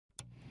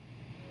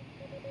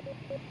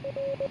Good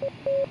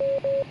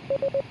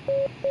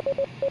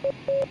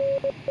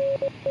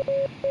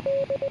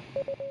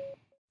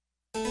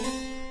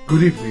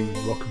evening,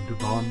 welcome to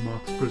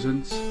MOTS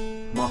presents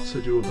MOTS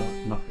Ado About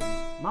Nothing.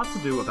 MOTS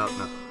Ado About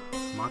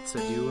Nothing. MOTS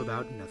Ado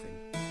About Nothing.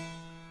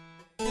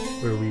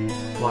 Where we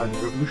apply the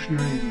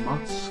revolutionary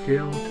MOTS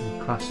scale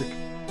to classic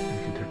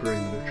and contemporary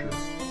literature.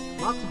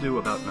 MOTS Ado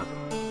About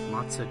Nothing.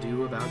 MOTS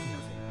Ado About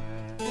Nothing.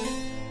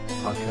 This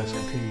podcast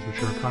contains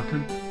mature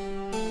content,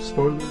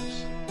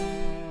 spoilers,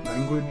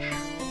 language.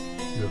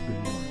 You have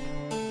been warned.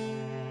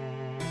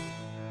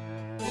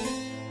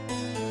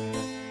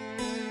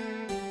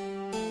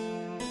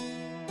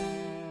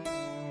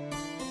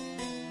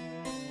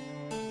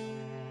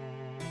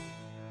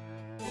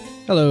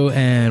 Hello,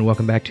 and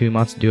welcome back to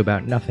MOTS Ado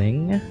About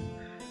Nothing.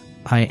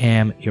 I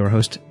am your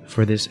host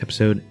for this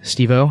episode,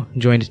 Steve-O,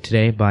 joined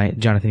today by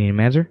Jonathan Ian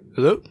Manzer.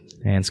 Hello.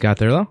 And Scott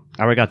Thurlow.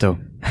 Arigato.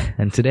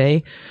 And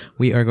today,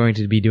 we are going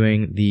to be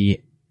doing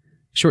the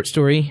short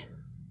story,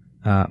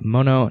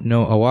 Mono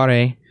no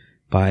Aware,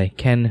 by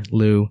Ken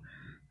Liu.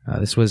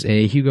 This was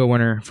a Hugo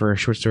winner for a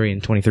short story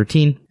in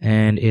 2013,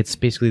 and it's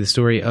basically the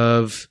story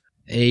of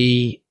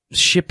a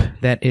ship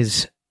that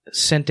is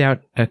sent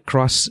out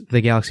across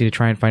the galaxy to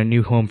try and find a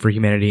new home for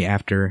humanity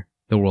after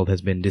the world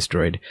has been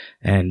destroyed.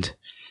 And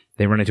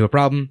they run into a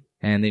problem,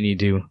 and they need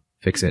to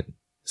fix it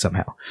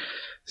somehow.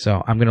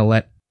 So I'm going to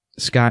let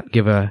Scott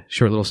give a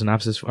short little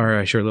synopsis, or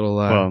a short little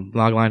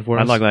logline for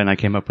us. My logline I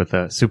came up with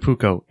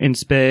Supuko in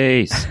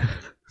space.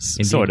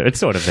 It's sort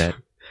of that.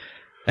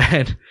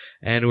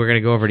 And we're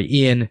going to go over to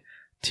Ian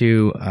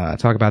to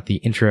talk about the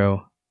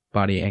intro,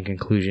 body, and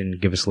conclusion.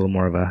 Give us a little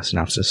more of a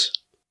synopsis.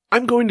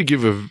 I'm going to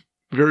give a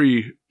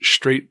very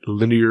straight,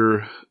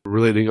 linear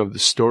relating of the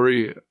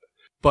story,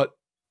 but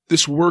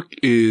this work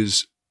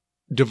is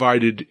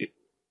divided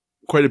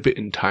quite a bit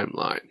in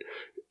timeline.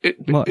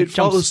 It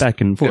follows back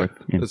and forth.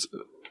 Yeah,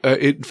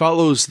 it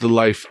follows the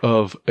life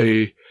of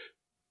a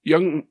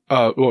young,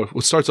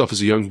 what starts off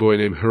as a young boy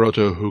named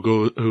Hiroto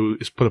who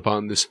is put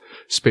upon this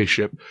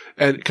spaceship,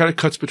 and it kind of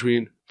cuts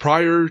between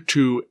prior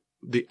to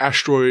the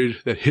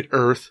asteroid that hit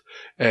Earth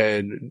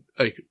and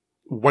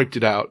wiped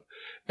it out,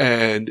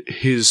 and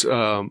his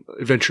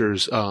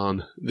adventures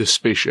on this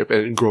spaceship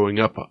and growing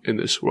up in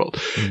this world.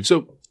 Mm.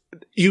 So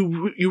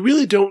you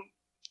really don't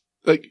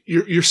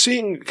you're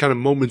seeing kind of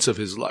moments of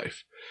his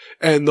life,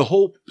 and the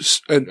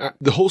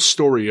whole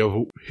story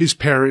of his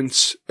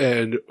parents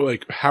and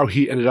how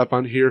he ended up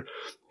on here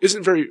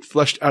isn't very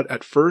fleshed out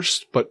at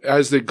first, but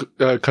as they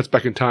cuts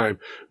back in time,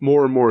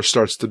 more and more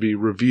starts to be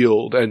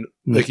revealed, and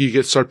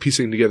you start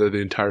piecing together the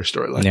entire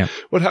storyline. Yeah.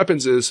 What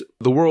happens is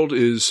the world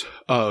is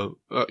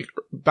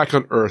back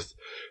on Earth.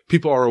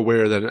 People are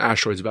aware that an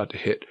asteroid is about to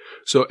hit,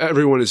 so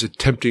everyone is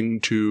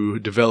attempting to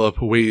develop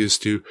ways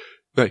to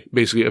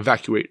basically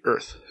evacuate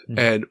Earth,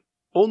 and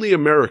only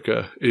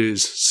America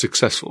is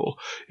successful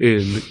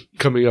in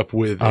coming up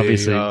with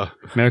obviously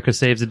America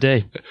saves the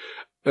day.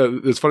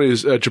 It's funny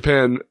is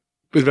Japan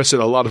invested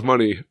a lot of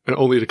money and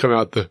only to come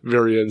out at the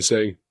very end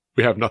saying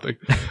we have nothing.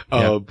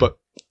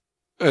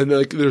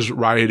 There's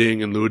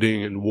rioting and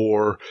looting and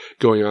war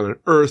going on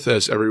Earth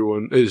as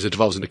it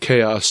devolves into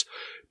chaos,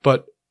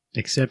 but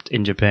except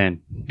in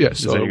Japan.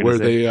 Yes, where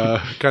they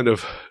kind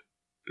of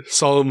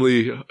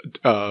solemnly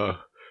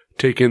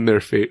take in their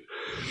fate.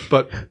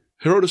 But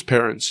Hiroto's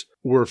parents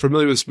were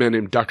familiar with this man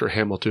named Dr.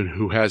 Hamilton,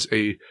 who has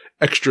a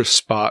extra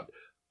spot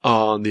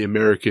on the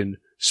American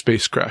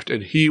spacecraft,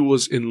 and he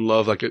was in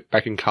love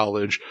back in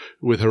college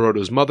with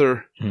Hiroto's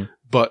mother,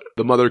 but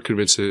the mother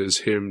convinces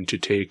him to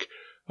take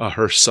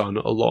her son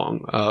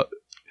along,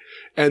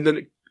 and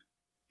then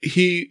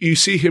you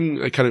see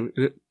him kind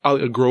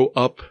of grow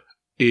up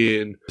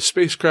in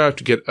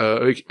spacecraft. Get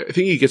I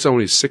think he gets on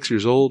when he's 6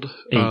 years old.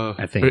 8,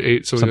 I think. Or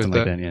 8, something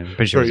like that. Yeah,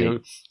 pretty sure. Very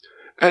young.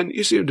 And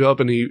you see him develop,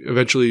 and he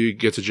eventually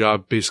gets a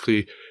job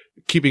basically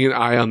keeping an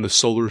eye on the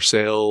solar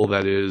sail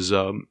that is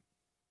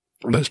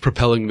that's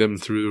propelling them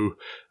through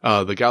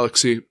the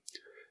galaxy.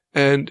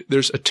 And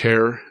there's a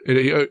tear,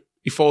 and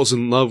he falls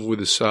in love with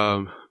this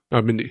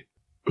Mindy,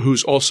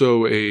 who's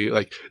also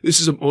this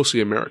is mostly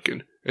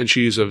American, and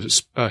she's of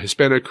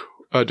Hispanic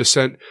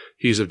descent.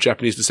 He's of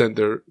Japanese descent.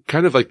 They're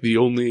kind of the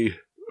only.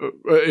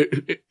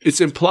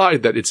 It's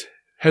implied that it's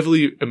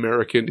heavily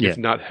American, if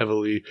not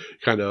heavily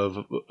kind of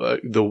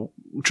the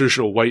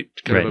traditional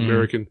white kind of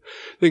American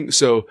thing.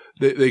 So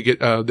they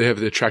have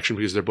the attraction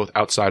because they're both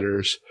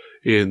outsiders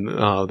in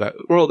that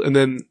world. And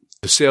then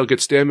the sail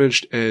gets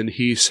damaged, and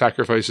he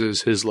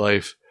sacrifices his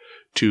life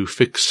to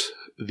fix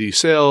the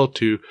sail,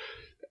 to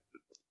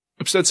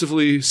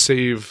ostensibly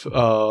save,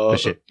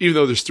 even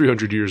though there's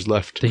 300 years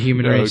left, the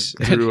human race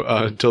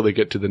until they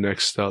get to the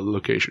next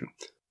location.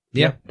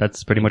 Yeah,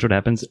 that's pretty much what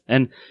happens.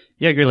 And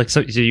yeah, I agree.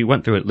 So you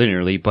went through it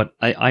linearly, but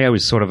I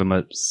always sort of am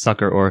a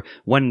sucker, or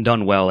when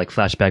done well,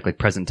 flashback,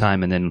 present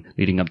time, and then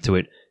leading up to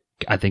it,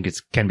 I think it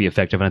can be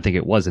effective, and I think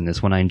it was in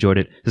this one. I enjoyed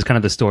it. It's kind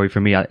of the story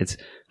for me. It's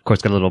of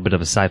course got a little bit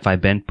of a sci-fi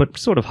bent, but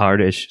sort of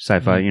hard-ish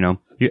sci-fi.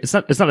 It's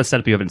not a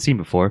setup you haven't seen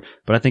before,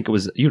 but I think it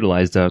was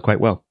utilized quite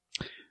well.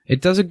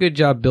 It does a good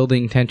job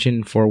building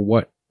tension for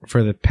what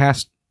for the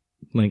past,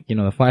 like, the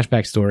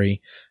flashback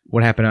story,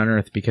 what happened on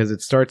Earth, because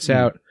it starts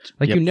out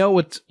like, Yep.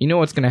 what's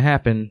going to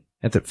happen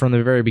from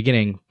the very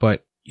beginning,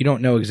 but you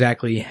don't know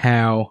exactly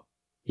how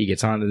he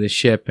gets onto this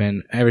ship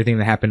and everything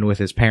that happened with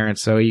his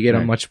parents. So you get a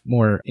Right. much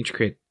more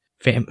intricate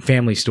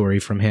family story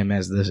from him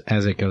as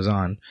it goes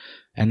on.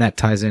 And that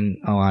ties in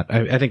a lot.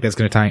 I think that's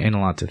going to tie in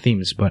a lot to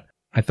themes, but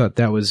I thought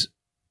that was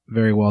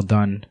very well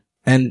done.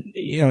 And,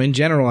 in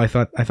general, I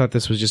thought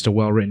this was just a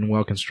well-written,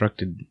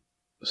 well-constructed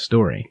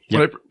story.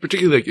 What I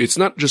particularly like, it's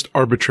not just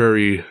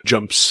arbitrary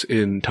jumps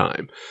in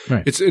time.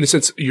 Right. It's, in a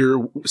sense,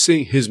 you're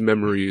seeing his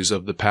memories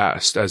of the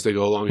past as they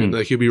go along. And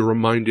like, he'll be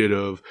reminded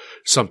of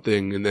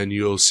something, and then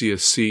you'll see a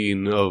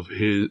scene of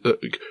his,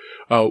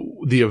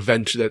 the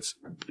event that's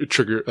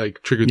triggered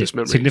this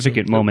memory.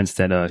 Significant moments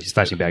that he's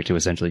flashing back to,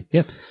 essentially.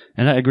 Yep.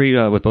 And I agree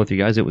with both you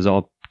guys. It was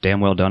all damn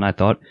well done, I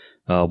thought.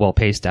 Well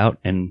paced out,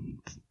 and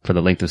for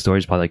the length of the story,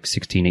 it's probably like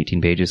 16, 18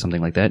 pages,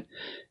 something like that.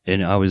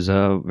 And I was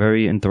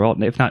very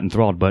enthralled, if not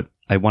enthralled, but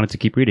I wanted to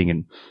keep reading,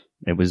 and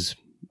it was,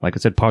 like I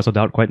said, parceled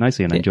out quite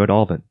nicely, and I enjoyed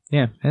all of it.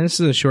 Yeah, and this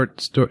is a short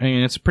story. I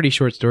mean, it's a pretty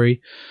short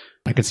story.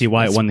 I can see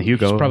why it won the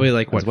Hugo. It's probably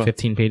like, as well.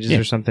 15 pages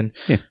or something?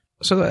 Yeah.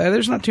 So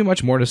there's not too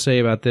much more to say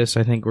about this.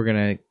 I think we're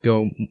going to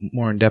go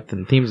more in depth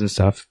in themes and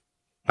stuff.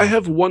 I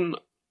have one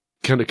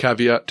kind of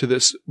caveat to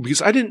this,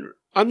 because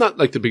I'm not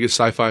like the biggest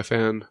sci-fi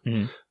fan.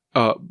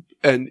 Mm-hmm.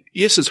 And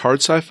yes, it's hard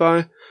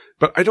sci-fi,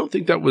 but I don't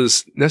think that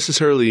was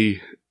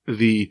necessarily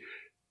the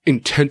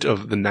intent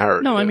of the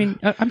narrative. No, I mean,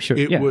 I'm sure.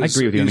 I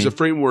agree with you. It was a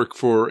framework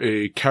for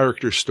a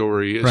character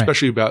story,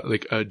 especially about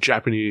like a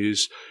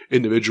Japanese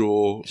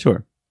individual.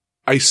 Sure.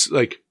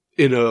 Like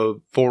in a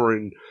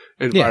foreign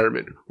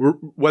environment,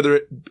 whether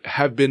it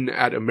have been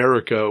at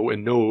America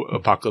when no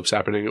apocalypse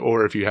happening,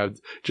 or if you have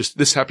just,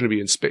 this happened to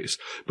be in space,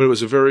 but it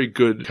was a very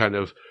good kind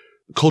of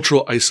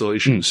cultural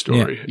isolation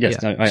story.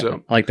 Yes,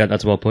 So- I like that.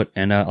 That's well put,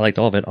 and I liked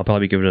all of it. I'll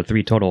probably give it a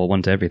 3 total,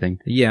 1 to everything.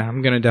 Yeah,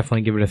 I'm going to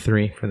definitely give it a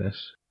 3 for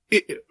this.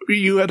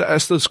 You had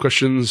asked those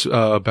questions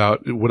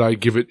about would I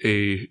give it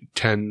a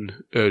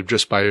 10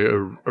 just by a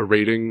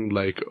rating,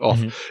 like off.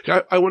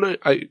 I want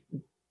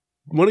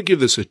to give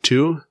this a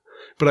 2,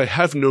 but I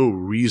have no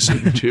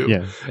reason to.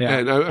 Yeah.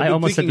 And I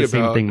almost said the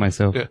same thing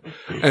myself. Yeah.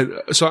 And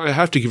so I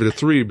have to give it a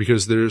 3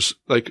 because there's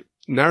like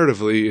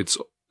narratively it's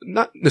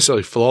not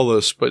necessarily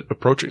flawless, but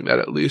approaching that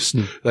at least.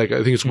 Like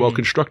I think it's well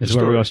constructed. It's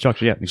well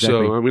structured. Yeah,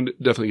 exactly. So I'm going to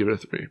definitely give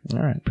it a 3. All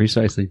right.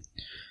 Precisely.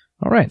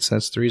 All right, so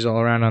that's 3s all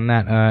around on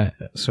that.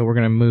 So we're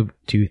going to move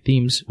to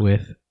themes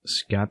with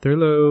Scott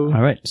Thurlow.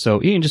 All right.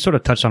 So Ian just sort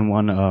of touched on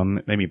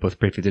one, maybe both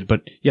briefly did, but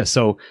yeah,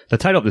 so the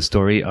title of the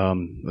story,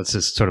 let's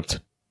just sort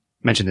of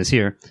mention this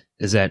here,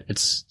 is that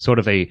it's sort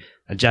of a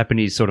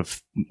Japanese sort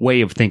of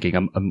way of thinking,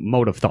 a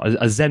mode of thought,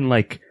 a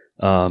Zen-like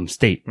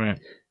state, Right.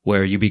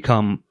 where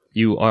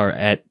you are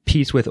at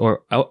peace with,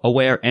 or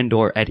aware and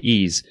or at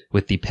ease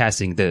with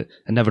the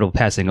inevitable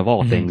passing of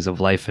all things, of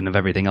life and of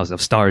everything else,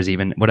 of stars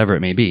even, whatever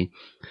it may be.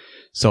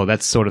 So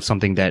that's sort of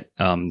something that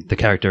the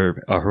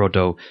character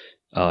Hiroto,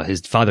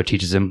 his father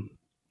teaches him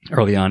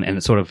early on, and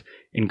it's sort of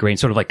ingrained,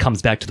 sort of like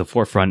comes back to the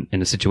forefront in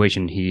the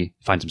situation he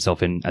finds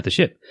himself in at the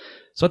ship.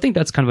 So I think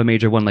that's kind of a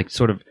major one, like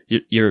sort of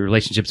your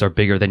relationships are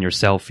bigger than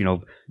yourself,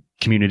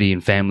 community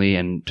and family,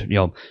 and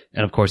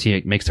and of course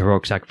he makes the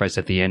heroic sacrifice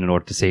at the end in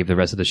order to save the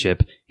rest of the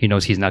ship. He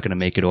knows he's not going to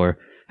make it, or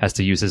has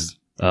to use his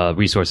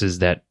resources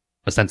that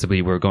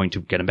ostensibly were going to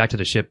get him back to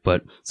the ship,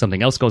 but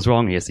something else goes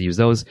wrong. He has to use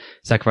those,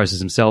 sacrifices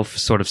himself,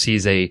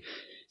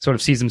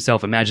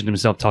 imagined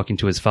himself talking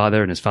to his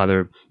father, and his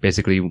father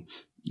basically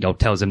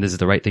tells him this is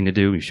the right thing to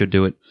do, you should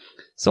do it.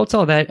 So it's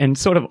all that, and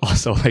sort of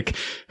also like,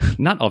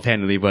 not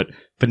offhandedly, but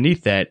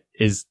beneath that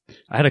is,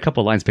 I had a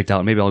couple lines picked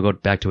out, maybe I'll go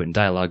back to it in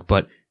dialogue,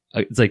 but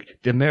it's like,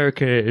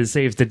 America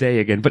saves the day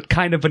again, but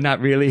kind of, but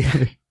not really.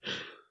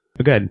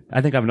 But good.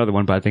 I think I have another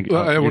one, but I think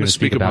I want to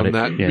speak about it.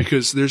 that Yeah.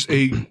 because there's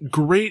a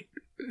great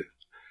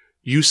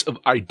use of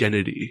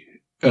identity,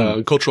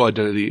 cultural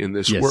identity in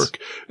this Yes. work.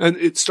 And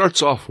it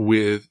starts off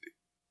with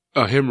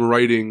him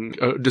writing,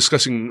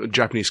 discussing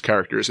Japanese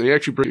characters. And he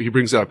actually he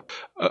brings it up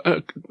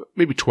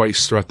maybe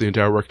twice throughout the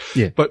entire work.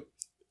 Yeah. But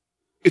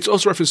it's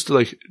also reference to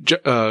like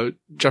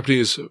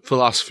Japanese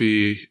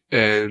philosophy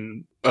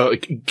and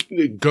like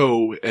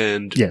Go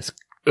and Yes.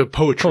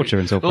 poetry. Culture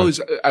and so All forth.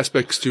 these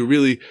aspects to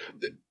really,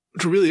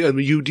 I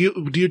mean, you're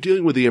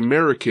dealing with the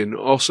American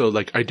also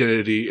like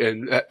identity,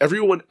 and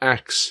everyone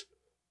acts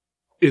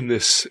in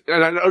this,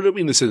 and I don't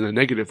mean this in a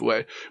negative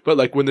way, but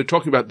like when they're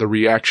talking about the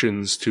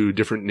reactions to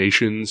different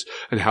nations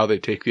and how they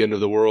take the end of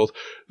the world,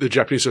 the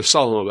Japanese are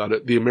solemn about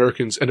it. The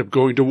Americans end up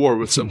going to war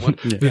with someone.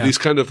 Yeah. These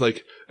kind of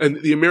like,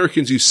 and the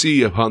Americans you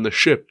see upon the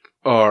ship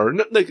are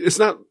not like, it's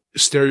not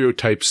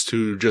stereotypes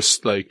to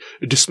just like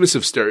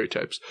dismissive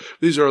stereotypes.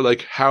 These are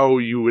like how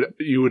you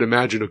would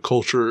imagine a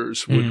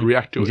cultures would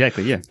react to it.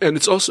 Exactly, yeah. And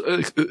it's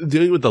also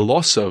dealing with the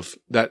loss of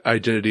that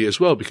identity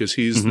as well, because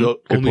he's the Good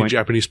only point.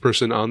 Japanese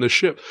person on the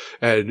ship.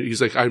 And he's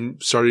like,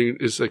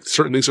 it's like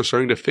certain things are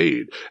starting to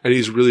fade. And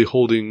he's really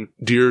holding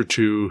dear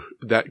to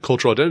that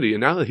cultural identity.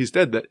 And now that he's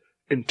dead, that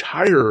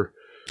entire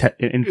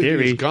In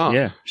theory, He's gone.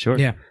 yeah, sure.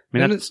 Yeah. I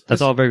mean, And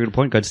that's all a very good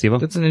point, good, Steve.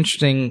 That's an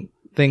interesting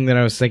thing that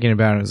I was thinking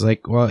about. It was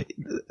like, well,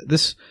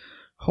 this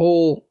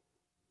whole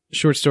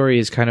short story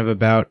is kind of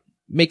about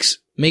makes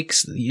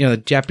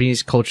the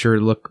Japanese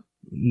culture look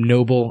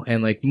noble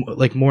and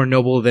like more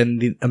noble than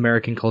the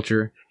American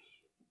culture,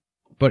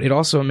 but it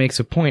also makes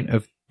a point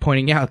of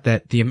pointing out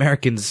that the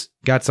Americans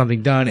got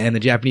something done and the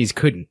Japanese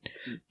couldn't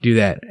do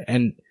that.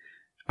 And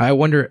I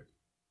wonder,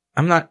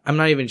 I'm not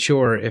even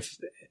sure if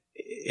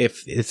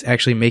it's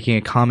actually making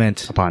a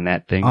comment Upon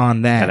that thing,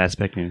 on that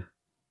aspect, yeah.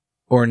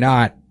 or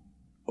not,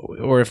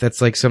 or if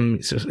that's like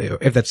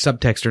if that's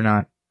subtext or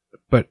not.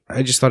 But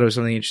I just thought it was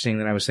something interesting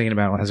that I was thinking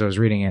about as I was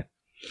reading it.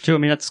 True. I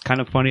mean, that's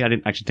kind of funny. I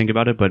didn't actually think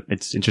about it, but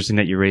it's interesting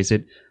that you raised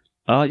it.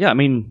 Yeah, I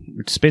mean,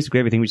 it's basically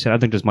everything we said. I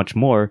don't think there's much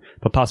more,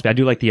 but possibly I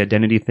do like the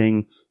identity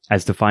thing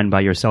as defined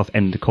by yourself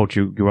and the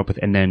culture you grew up with,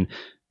 and then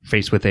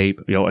faced with a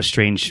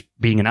strange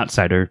being an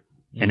outsider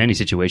in any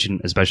situation,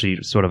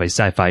 especially sort of a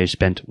sci-fi-ish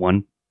bent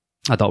one.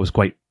 I thought was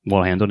quite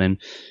well handled, and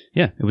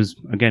yeah, it was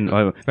again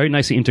very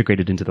nicely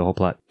integrated into the whole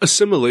plot.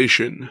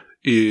 Assimilation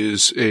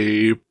is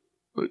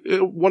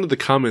one of the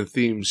common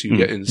themes you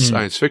get in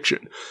science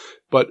fiction,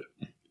 but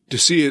to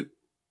see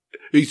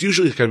it's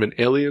usually kind of an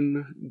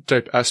alien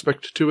type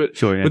aspect to it.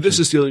 Sure, yeah. But this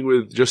is dealing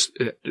with just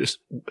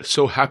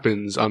so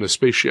happens on a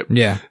spaceship.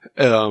 Yeah.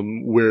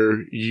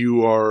 Where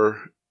you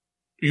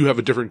have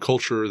a different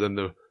culture than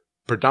the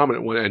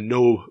predominant one, and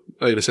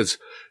in a sense,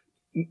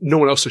 no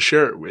one else to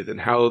share it with,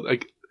 and how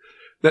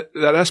that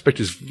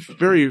aspect is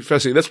very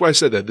fascinating. That's why I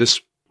said that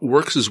this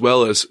works as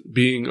well as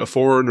being a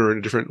foreigner in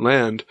a different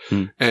land,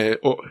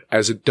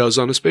 as it does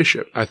on a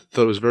spaceship. I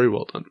thought it was very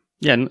well done.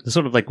 Yeah, and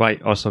sort of like why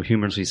also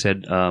humorously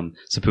said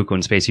seppuku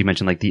in space. You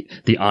mentioned like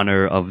the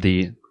honor of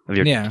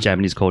your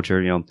Japanese culture,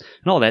 and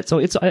all that. So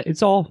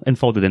it's all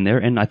enfolded in there,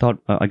 and I thought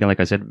again, like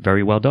I said,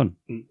 very well done.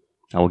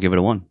 I will give it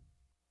a 1.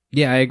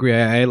 Yeah, I agree.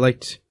 I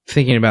liked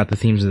thinking about the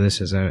themes of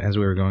this as I was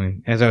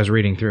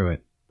reading through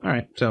it. All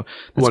right, so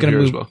that's going to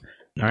move. Well.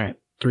 All right,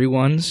 3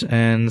 1s,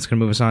 and that's going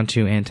to move us on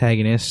to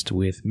antagonist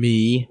with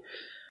me.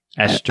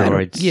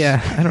 Asteroids.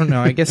 I don't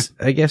know. I guess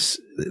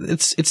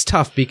it's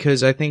tough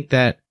because I think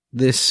that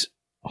this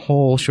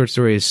whole short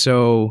story is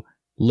so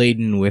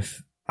laden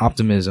with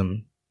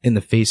optimism in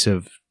the face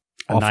of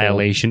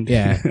annihilation.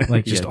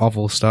 Like just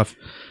awful stuff.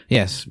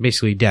 Yes,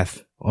 basically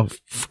death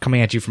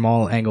coming at you from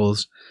all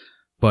angles.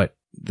 But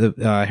the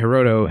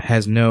Hiroto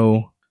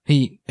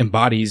he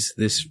embodies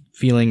this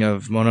feeling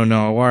of mono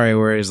no aware,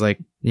 where it's like,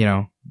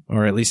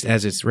 or at least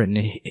as it's written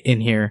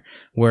in here,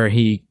 where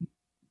he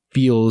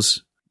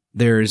feels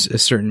there's a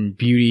certain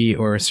beauty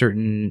or a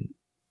certain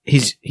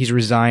he's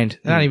resigned,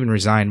 not even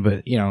resigned,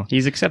 but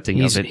he's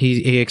accepting of it.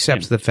 He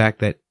accepts the fact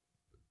that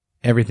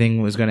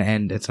everything was going to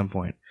end at some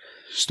point.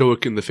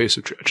 Stoic in the face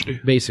of tragedy,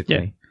 basically.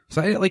 Yeah.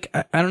 So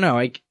I don't know.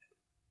 I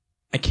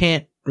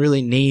can't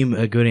really name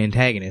a good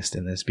antagonist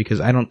in this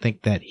because I don't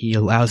think that he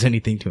allows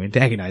anything to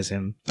antagonize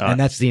him, and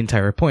that's the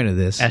entire point of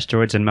this.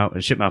 Asteroids and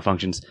ship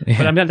malfunctions. Yeah.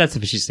 But I mean, that's the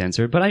fishy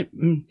answer. But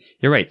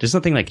you're right. There's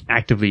nothing like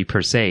actively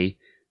per se,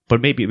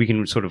 but maybe we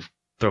can sort of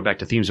throw back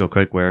to themes real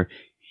quick where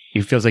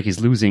he feels like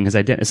he's losing his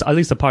identity, at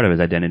least a part of his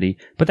identity,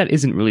 but that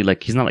isn't really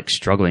he's not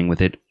struggling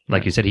with it.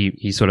 Like you said,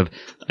 he sort of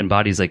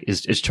embodies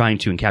is trying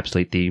to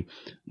encapsulate the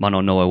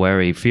mono no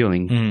aware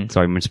feeling.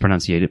 Sorry, I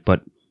mispronunciate it,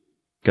 but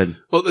good.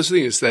 Well, the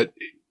thing is that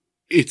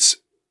it's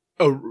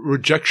a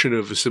rejection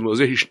of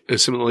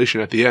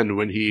assimilation at the end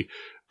when he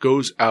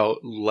goes out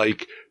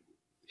like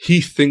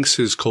he thinks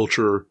his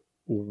culture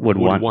would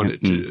want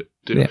it to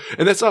do. Yeah.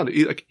 And that's odd.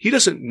 He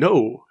doesn't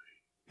know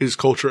his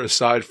culture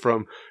aside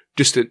from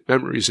distant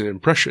memories and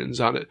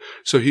impressions on it.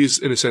 So he's,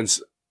 in a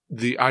sense,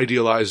 the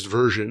idealized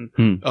version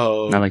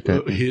of I like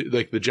that.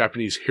 The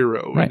Japanese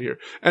hero in here.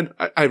 And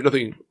I have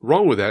nothing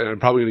wrong with that. And I'm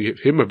probably going to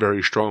give him a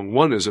very strong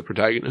 1 as a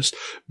protagonist.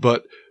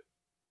 But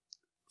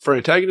for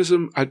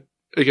antagonism,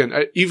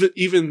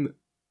 even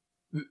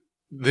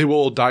they will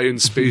all die in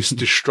space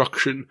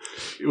destruction,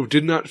 it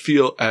did not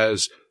feel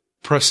as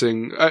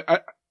pressing.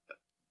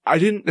 I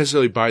didn't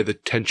necessarily buy the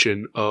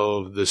tension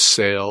of the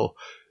sail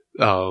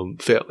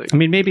failing. I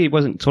mean, maybe it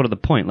wasn't sort of the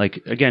point.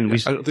 Again, I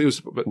don't think it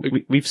was. But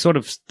we've sort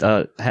of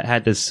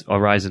had this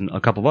arise in a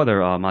couple of other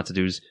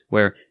Matsudus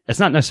where it's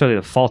not necessarily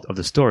the fault of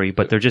the story,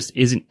 but there just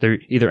isn't. There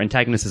either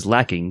antagonist is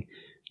lacking.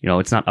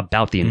 It's not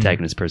about the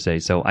antagonist per se.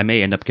 So I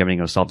may end up giving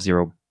it a soft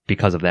 0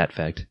 because of that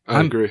fact.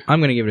 I agree. I'm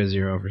going to give it a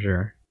 0 for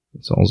sure.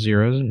 It's all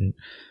zeros, and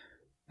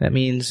that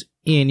means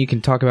Ian, you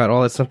can talk about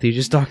all that stuff that you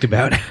just talked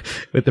about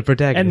with the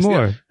protagonist and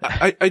more.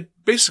 Yeah, I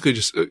basically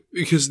just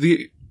because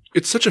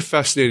it's such a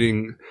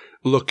fascinating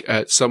look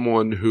at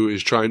someone who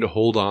is trying to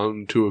hold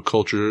on to a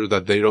culture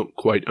that they don't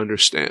quite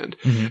understand.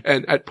 Mm-hmm.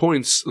 And at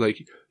points,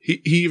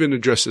 he even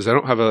addresses, I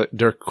don't have a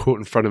direct quote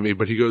in front of me,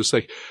 but he goes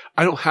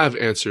I don't have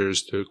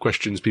answers to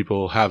questions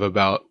people have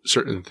about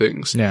certain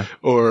things. Yeah.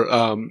 Or,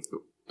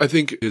 I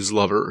think his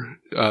lover,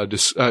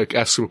 asks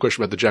him a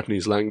question about the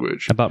Japanese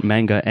language. About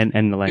manga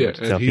and the language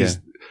itself,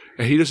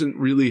 And he doesn't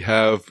really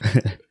have,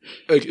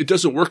 it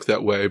doesn't work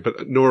that way,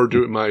 but nor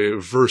am I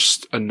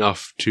versed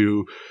enough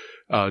to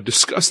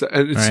discuss that.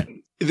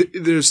 And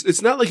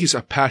it's not like he's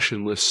a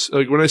passionless,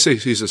 like when I say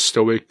he's a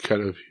stoic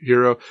kind of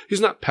hero,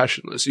 he's not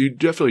passionless. You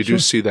definitely do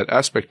see that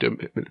aspect of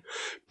him.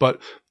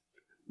 But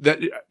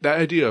that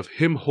idea of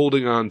him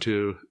holding on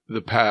to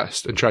the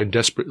past and trying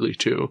desperately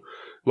to,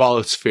 while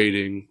it's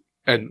fading,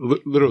 and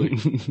literally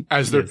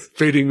as they're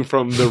fading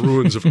from the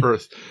ruins of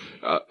Earth,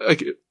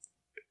 like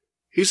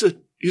he's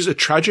a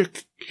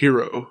tragic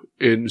hero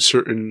in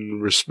certain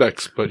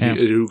respects, but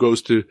who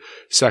goes to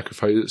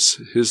sacrifice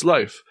his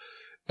life.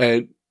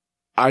 And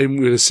I'm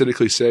going to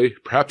cynically say,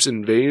 perhaps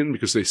in vain,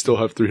 because they still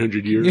have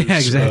 300 years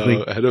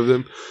ahead of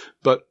them.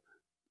 But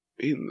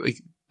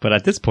but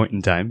at this point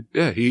in time,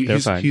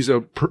 he's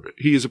a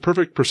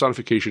perfect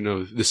personification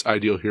of this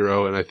ideal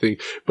hero, and I think,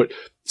 but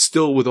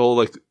still with all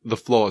like the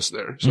flaws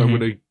there. So I'm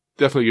going to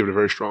definitely give it a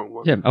very strong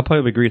one. Yeah, I'll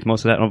probably agree with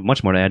most of that. I don't have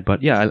much more to add,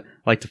 but yeah, I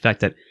like the fact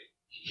that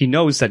he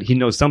knows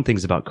some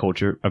things about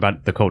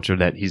the culture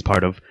that he's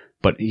part of,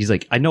 but he's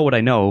like, I know what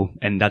I know,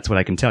 and that's what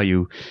I can tell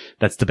you.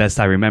 That's the best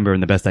I remember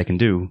and the best I can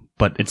do.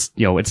 But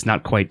it's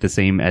not quite the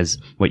same as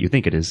what you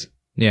think it is.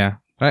 Yeah.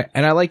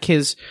 And I like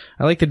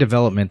the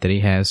development that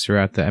he has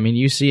throughout I mean,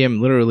 you see him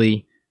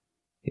literally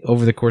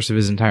over the course of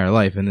his entire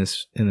life in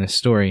this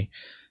story.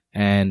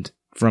 And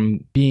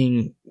from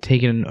being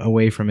taken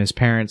away from his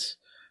parents,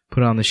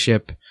 put on the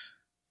ship,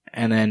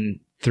 and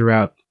then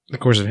throughout the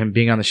course of him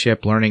being on the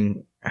ship,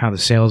 learning how the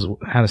sail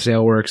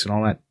works and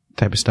all that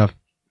type of stuff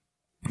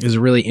is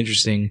a really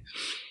interesting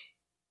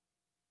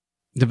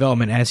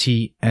development as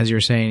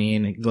you're saying,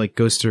 Ian, like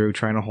goes through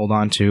trying to hold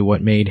on to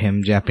what made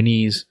him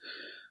Japanese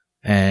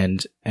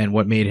and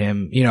what made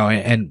him,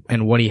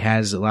 and what he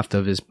has left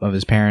of his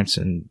parents,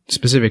 and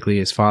specifically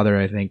his father,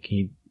 I think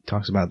he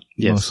talks about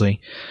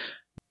mostly.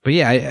 But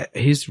yeah,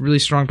 he's a really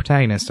strong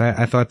protagonist.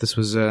 I thought this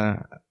was I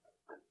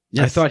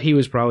thought he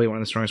was probably one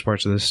of the strongest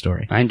parts of this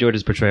story. I enjoyed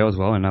his portrayal as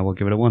well, and I will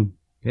give it a 1.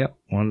 Yep.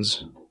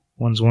 Ones.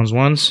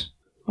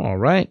 All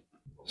right.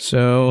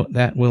 So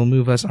that will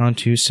move us on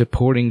to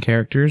supporting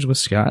characters with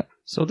Scott.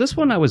 So this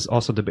one I was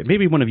also debating.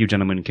 Maybe one of you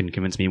gentlemen can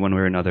convince me one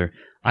way or another.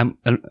 I'm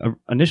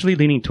initially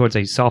leaning towards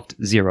a soft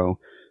 0,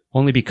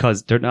 only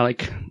because they're not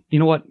like, you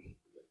know what?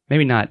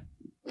 Maybe not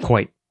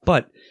quite,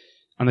 but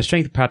on the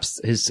strength, perhaps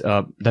his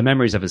the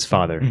memories of his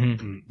father.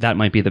 Mm-hmm. That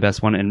might be the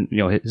best one, and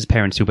his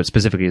parents too, but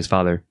specifically his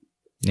father.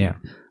 Yeah.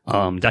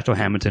 Dr.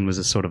 Hamilton was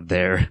just sort of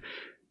there.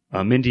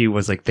 Mindy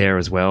was like there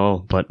as well,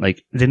 but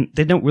like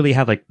they don't really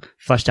have like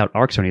fleshed out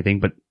arcs or anything.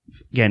 But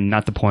again,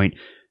 not the point.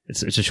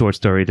 It's a short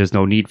story. There's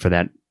no need for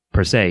that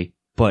per se.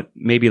 But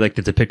maybe like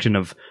the depiction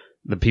of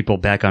the people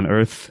back on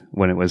Earth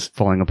when it was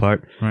falling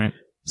apart. Right.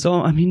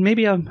 So I mean,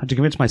 maybe I have to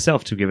convince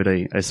myself to give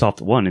it a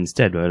soft 1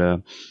 instead. But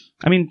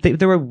I mean,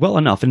 they were well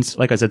enough. And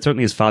like I said,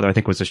 certainly his father I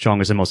think was the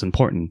strongest and most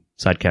important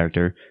side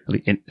character,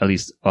 at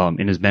least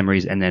in his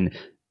memories, and then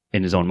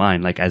in his own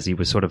mind, like as he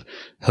was sort of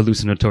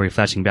hallucinatory,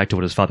 flashing back to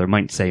what his father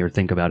might say or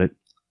think about it.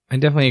 I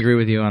definitely agree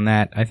with you on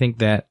that. I think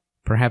that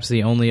perhaps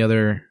the only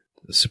other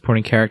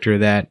supporting character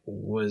that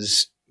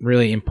was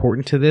really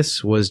important to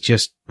this was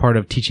just part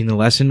of teaching the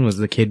lesson was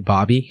the kid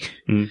Bobby,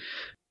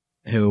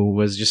 who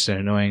was just an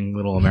annoying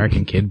little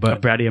American kid, but a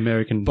bratty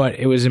American. But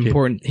it was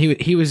important.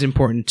 He was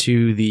important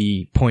to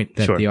the point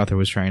that Sure. the author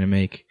was trying to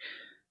make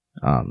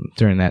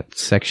during that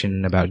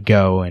section about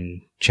Go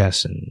and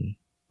chess and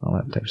all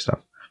that type of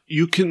stuff.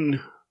 You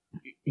can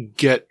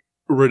get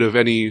rid of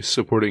any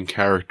supporting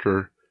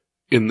character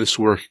in this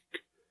work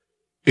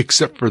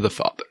except for the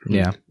father.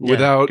 Yeah.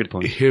 Without good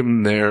point.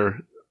 him there,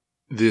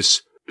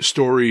 this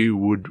story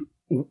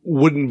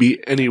wouldn't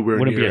be anywhere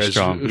near as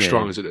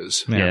strong as it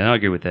is. Yeah, I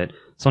agree with that.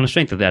 So on the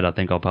strength of that, I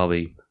think I'll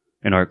probably,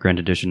 in our grand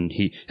edition,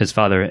 his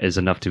father is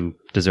enough to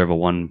deserve a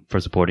 1 for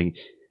supporting,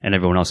 and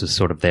everyone else is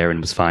sort of there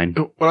and was fine.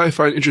 What I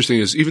find interesting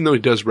is, even though he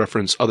does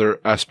reference other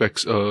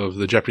aspects of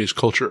the Japanese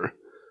culture,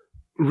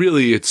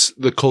 really it's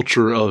the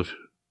culture of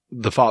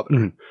the father.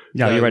 Mm-hmm.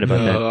 Yeah, you're right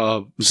about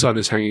that. The son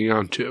is hanging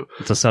on to.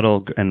 It's a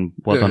subtle and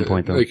well done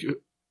point, though. Like,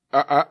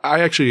 I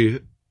actually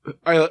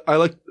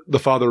like the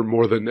father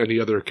more than any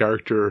other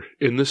character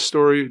in this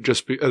story,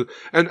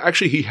 and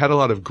actually he had a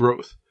lot of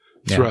growth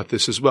throughout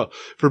this as well,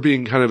 for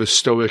being kind of a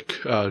stoic,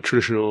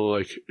 traditional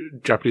like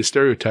Japanese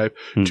stereotype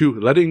to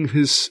letting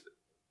his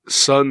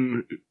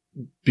son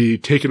be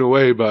taken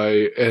away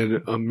by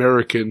an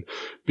American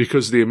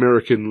because the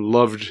American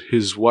loved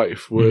his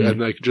wife, and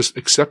like just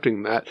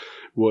accepting that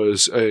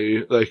was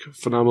a like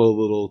phenomenal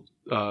little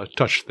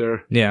touch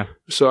there. Yeah.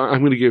 So I'm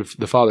going to give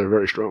the father a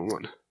very strong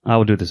 1. I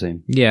will do the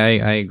same. Yeah,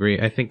 I agree.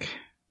 I think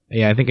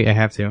I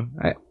have to.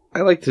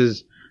 I liked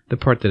the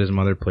part that his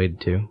mother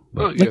played too.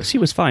 But Like, she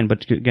was fine,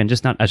 but again,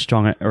 just not as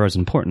strong or as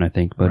important, I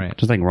think. But Right.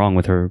 there's nothing wrong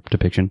with her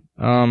depiction.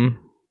 all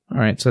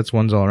right, so that's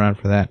 1s all around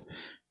for that,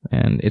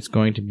 and it's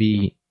going to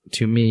be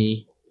to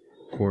me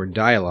for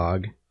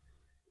dialogue,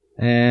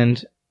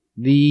 and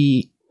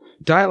the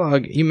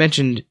dialogue you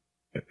mentioned,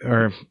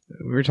 or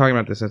we were talking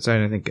about this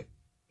outside. I think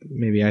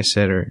maybe I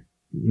said, or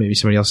maybe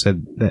somebody else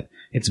said that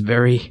it's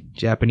very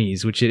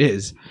Japanese, which it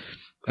is.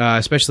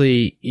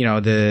 Especially,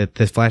 the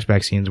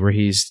flashback scenes where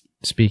he's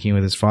speaking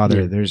with his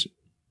father. Yeah.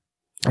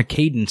 a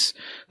cadence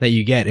that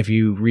you get if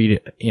you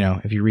read,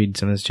 if you read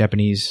some of this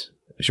Japanese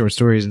short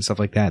stories and stuff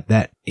like that,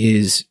 that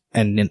is,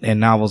 and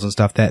novels and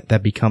stuff,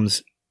 that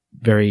becomes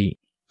very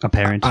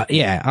apparent.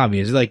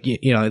 Obvious. Like,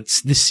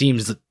 this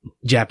seems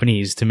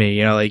Japanese to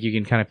me, like you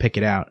can kind of pick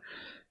it out,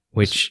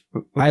 which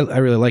I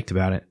really liked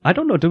about it. I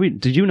don't know.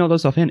 Did you know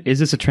those offhand? Is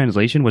this a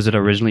translation? Was it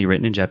originally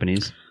written in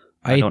Japanese?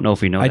 I don't know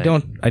if we know that.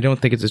 I don't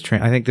think it's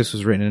I think this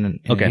was written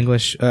in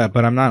English,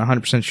 but I'm not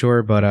 100%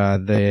 sure, but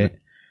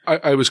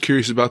I was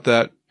curious about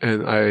that,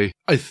 and I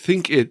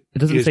think it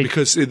is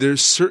because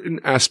there's certain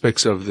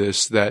aspects of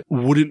this that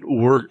wouldn't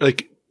work.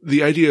 Like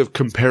the idea of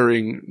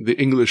comparing the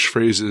English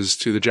phrases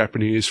to the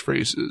Japanese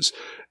phrases,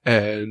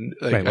 and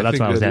like, right. Well, that's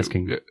what I was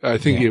asking. I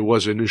think it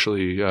was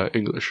initially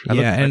English.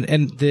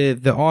 And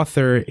the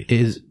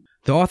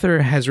author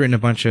has written a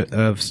bunch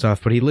of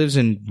stuff, but he lives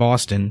in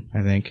Boston,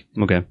 I think.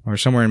 Okay. Or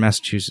somewhere in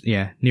Massachusetts.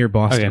 Yeah, near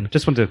Boston. Okay.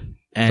 Just wanted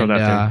to throw that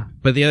there.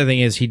 But the other thing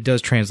is he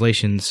does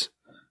translations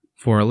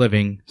for a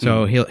living,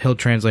 so he'll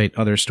translate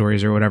other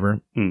stories or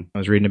whatever. I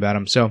was reading about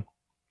him, so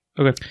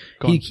okay,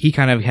 he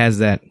kind of has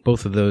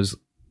both of those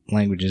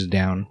languages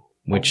down,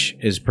 which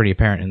is pretty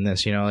apparent in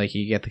this. Like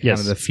you get the kind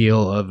of the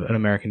feel of an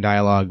American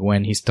dialogue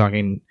when he's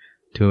talking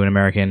to an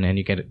American, and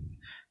you get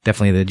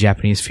definitely the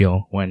Japanese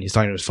feel when he's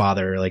talking to his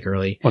father, like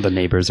early, or the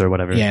neighbors or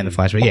whatever. Yeah, in the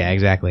flashback. Yeah,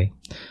 exactly.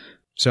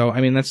 So,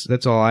 I mean,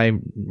 that's all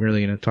I'm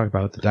really going to talk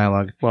about with the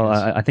dialogue. Well,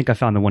 I think I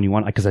found the one you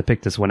want, because I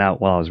picked this one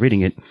out while I was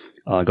reading it.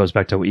 It goes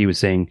back to what he was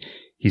saying.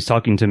 He's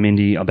talking to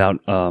Mindy about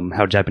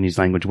how Japanese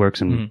language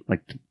works, and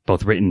like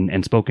both written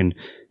and spoken.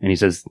 And he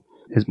says,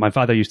 my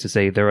father used to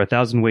say, there are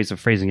 1,000 ways of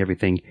phrasing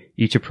everything,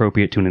 each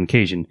appropriate to an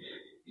occasion.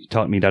 He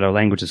taught me that our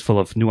language is full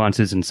of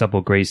nuances and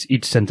supple grace,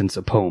 each sentence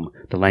a poem.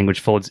 The language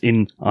folds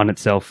in on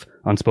itself,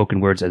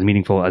 unspoken words as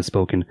meaningful as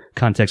spoken,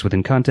 context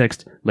within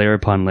context, layer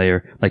upon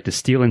layer, like the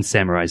steel in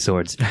samurai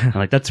swords. I'm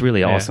like, that's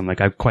really awesome.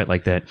 Like, I quite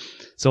like that.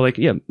 So, like,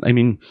 yeah, I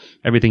mean,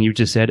 everything you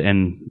just said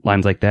and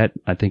lines like that,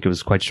 I think it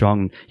was quite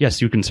strong.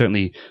 Yes, you can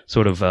certainly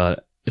sort of,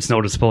 it's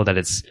noticeable that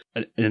it's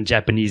a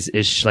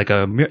Japanese-ish, like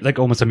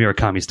almost a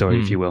Murakami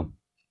story, if you will.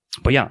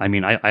 But yeah, I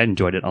mean, I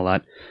enjoyed it a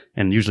lot.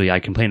 And usually I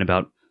complain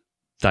about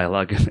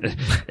dialogue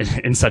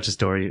in such a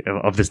story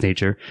of this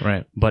nature,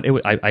 right? But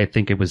I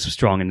think it was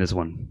strong in this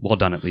one. Well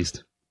done, at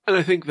least. And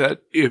I think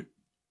that it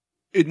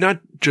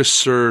not just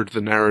served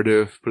the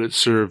narrative, but it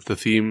served the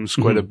themes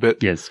quite a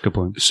bit. Yes, good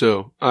point.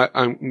 So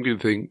I'm going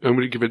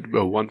to give it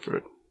a 1 for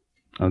it.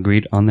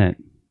 Agreed on that.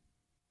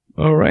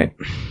 All right,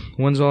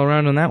 1's all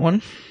around on that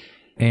one,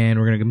 and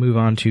we're going to move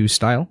on to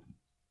style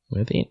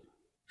with 8.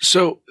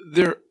 So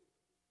there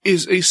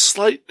is a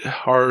slight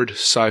hard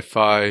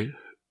sci-fi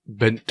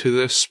bent to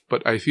this,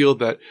 but I feel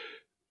that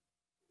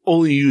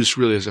only used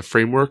really as a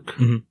framework.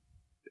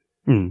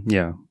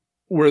 Yeah.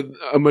 Where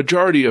a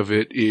majority of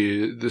it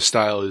is the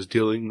style is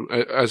dealing,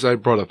 as I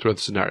brought up throughout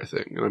this entire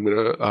thing, and I'm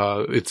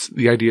gonna, it's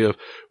the idea of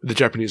the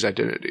Japanese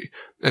identity,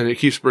 and it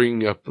keeps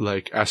bringing up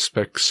like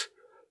aspects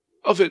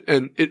of it,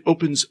 and it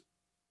opens,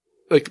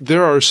 like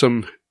there are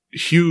some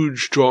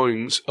huge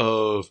drawings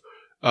of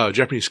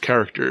Japanese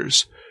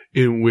characters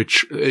in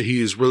which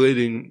he is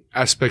relating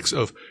aspects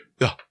of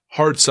the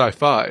hard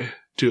sci-fi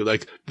to,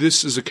 like,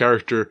 this is a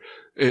character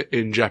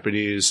in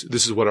Japanese,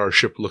 this is what our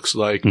ship looks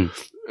like.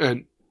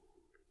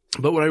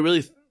 But what I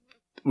really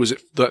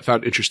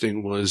found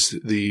interesting was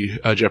the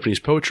Japanese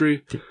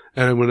poetry,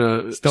 and I'm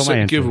going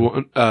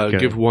to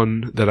give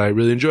one that I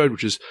really enjoyed,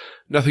 which is,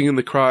 nothing in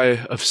the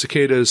cry of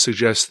cicadas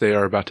suggests they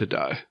are about to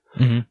die.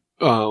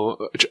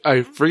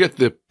 I forget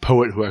the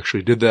poet who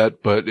actually did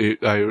that, but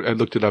I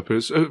looked it up. It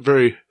was a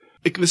very,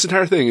 this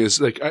entire thing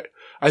is like,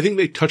 I think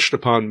they touched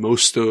upon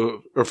most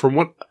of, or from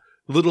what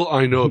little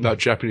I know about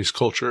Japanese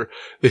culture,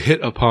 they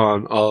hit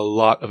upon a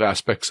lot of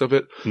aspects of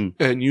it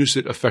and used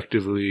it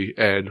effectively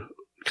and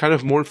kind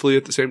of mournfully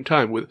at the same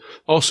time, with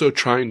also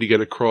trying to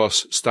get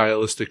across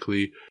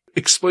stylistically,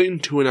 explain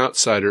to an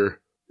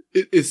outsider,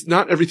 it's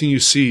not everything you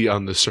see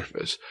on the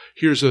surface.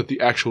 Here's what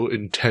the actual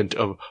intent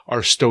of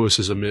our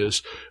stoicism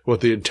is,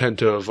 what the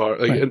intent of our,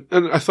 like,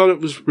 and I thought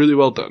it was really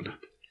well done.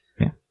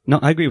 Yeah. No,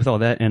 I agree with all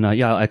that. And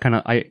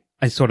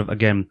I sort of,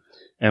 again,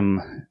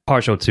 am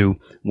partial to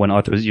when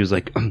authors use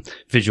like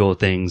visual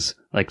things.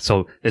 Like,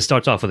 so it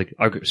starts off with like,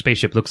 our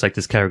spaceship looks like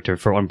this character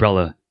for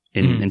umbrella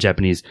in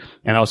Japanese.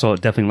 And I also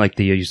definitely like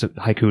the use of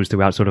haikus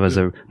throughout, sort of as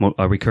a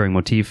recurring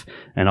motif.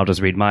 And I'll just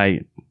read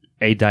my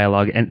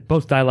dialogue, and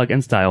both dialogue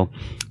and style.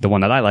 The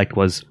one that I liked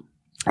was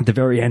at the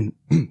very end.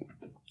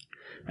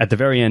 At the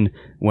very end,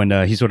 when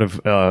he sort of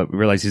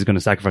realizes he's going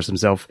to sacrifice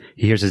himself,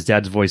 he hears his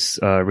dad's voice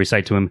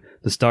recite to him,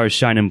 "The stars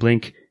shine and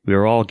blink. We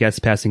are all guests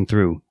passing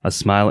through. A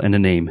smile and a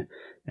name."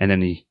 And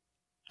then he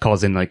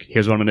calls in, like,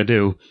 "Here's what I'm going to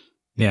do.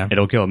 Yeah,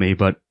 it'll kill me,"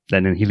 but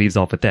then he leaves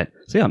off at that.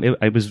 So yeah,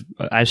 it was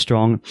as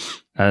strong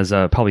as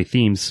probably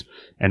themes,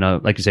 and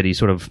like you said, he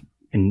sort of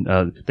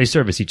they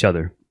service each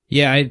other.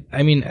 Yeah,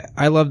 I mean,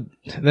 I love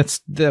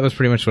that was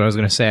pretty much what I was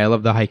going to say. I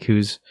love the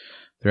haikus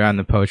throughout in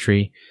the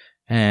poetry,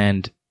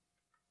 and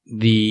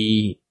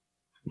the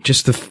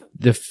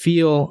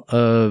feel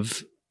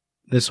of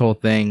this whole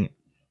thing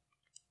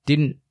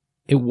didn't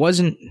it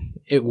was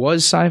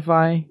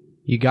sci-fi.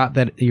 You got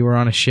that you were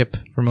on a ship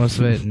for most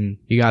of it, and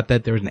you got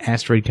that there was an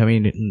asteroid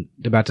coming and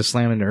about to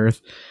slam into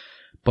Earth,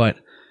 but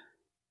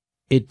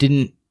it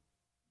didn't.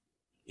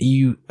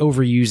 You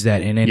overuse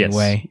that in any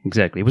way.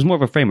 Exactly. It was more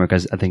of a framework,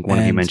 as I think one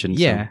of you mentioned.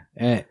 Yeah,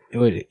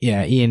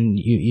 Ian,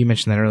 you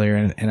mentioned that earlier,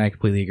 and I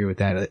completely agree with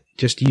that.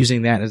 Just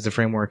using that as the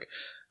framework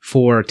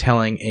for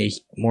telling a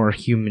more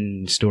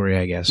human story,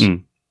 I guess.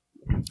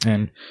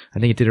 And I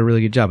think it did a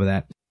really good job of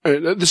that.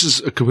 This is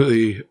a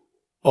completely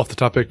off the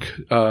topic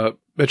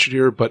mention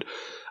here, but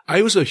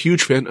I was a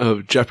huge fan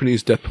of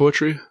Japanese death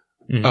poetry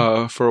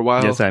for a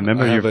while. Yes, I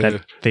remember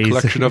that phase.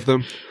 Collection of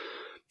them.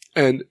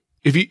 And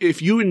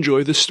if you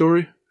enjoy this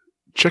story,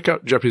 check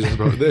out Japanese death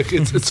poetry.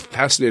 It's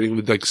fascinating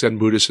with like Zen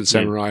Buddhists and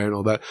samurai and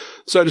all that.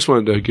 So I just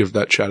wanted to give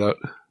that shout out.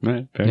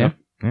 Right, fair enough.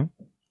 Yeah.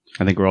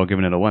 I think we're all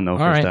giving it a 1 though. All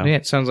right. Yeah,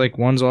 it sounds like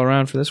 1's all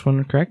around for this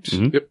one, correct?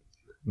 Mm-hmm. Yep.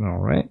 All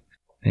right.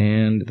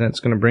 And that's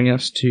going to bring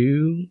us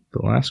to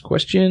the last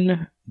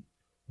question.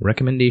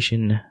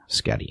 Recommendation,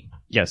 Scotty.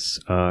 Yes,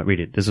 read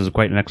it. This was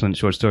quite an excellent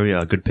short story.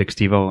 Good pick,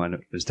 Steve-O, and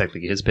it was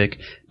technically his pick.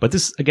 But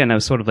this, again, I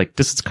was sort of like,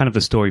 this is kind of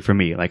the story for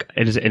me. Like,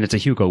 it's a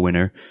Hugo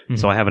winner.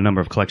 So I have a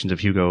number of collections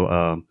of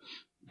Hugo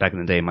back in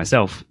the day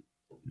myself.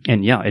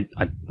 And yeah,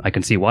 I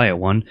can see why it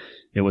won.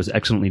 It was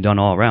excellently done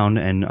all around.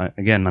 And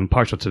again, I'm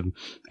partial to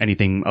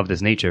anything of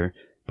this nature.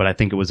 But I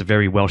think it was a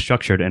very well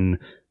structured and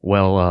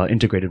well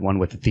integrated one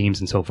with the themes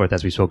and so forth,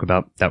 as we spoke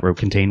about, that were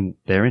contained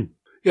therein.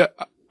 Yeah.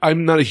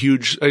 I'm not a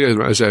huge,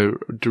 as I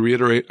to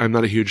reiterate, I'm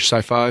not a huge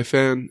sci-fi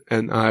fan,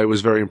 and I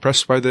was very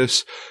impressed by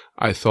this.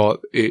 I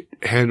thought it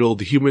handled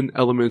the human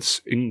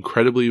elements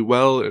incredibly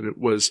well, and it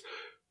was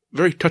a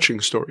very touching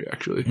story,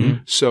 actually.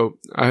 Mm-hmm. So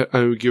I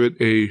would give it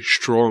a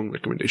strong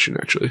recommendation,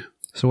 actually.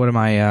 So what am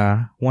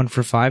I, 1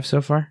 for 5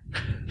 so far?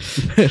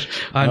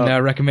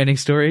 on recommending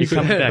stories?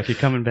 You're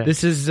coming back.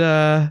 This is,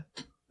 I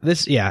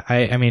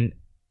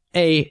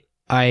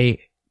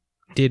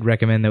did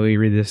recommend that we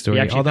read this story.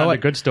 Although found a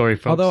good story,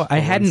 folks. Although I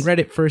hadn't read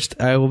it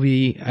first, I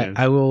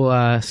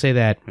will say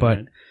that.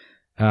 But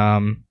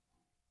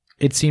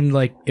it seemed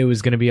like it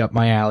was going to be up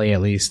my alley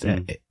at least,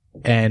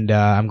 and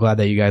I'm glad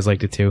that you guys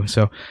liked it too.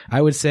 So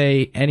I would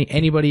say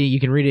anybody, you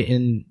can read it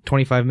in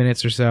 25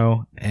 minutes or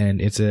so,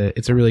 and it's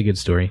a really good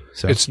story.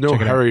 So it's no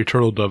Harry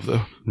Turtledove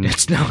though.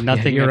 It's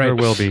nothing ever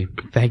will be.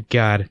 Thank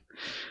God.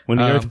 When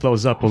the Earth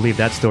blows up, we'll leave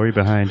that story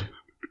behind.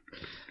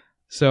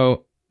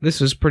 So. This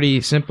was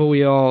pretty simple.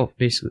 We all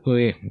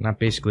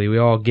we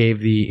all gave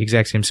the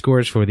exact same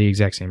scores for the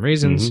exact same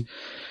reasons.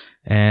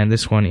 And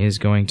this one is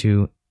going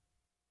to,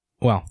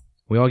 well,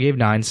 we all gave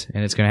 9s,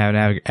 and it's going to have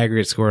an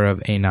aggregate score of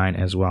a 9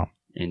 as well.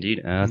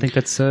 Indeed. I think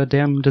that's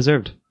damn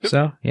deserved.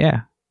 So,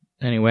 yeah.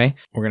 Anyway,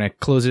 we're going to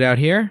close it out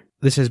here.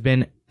 This has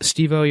been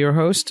Steve-O, your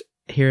host,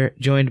 here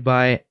joined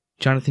by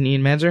Jonathan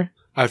Ian Manzer.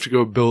 I have to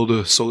go build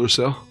a solar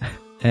cell.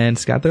 And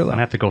Scott Thurlow. I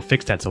have to go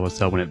fix that solar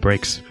cell when it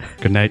breaks.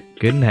 Good night.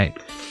 Good night.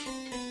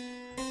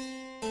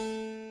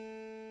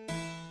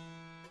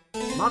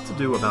 MOTS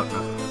Ado About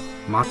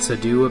Nothing. MOTS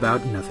Ado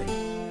About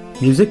Nothing.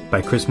 Music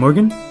by Chris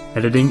Morgan.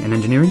 Editing and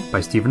engineering by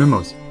Stephen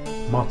Hermosi.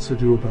 MOTS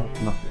Ado About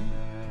Nothing.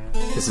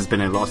 This has been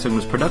a Lost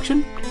Signals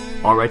production.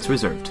 All rights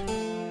reserved.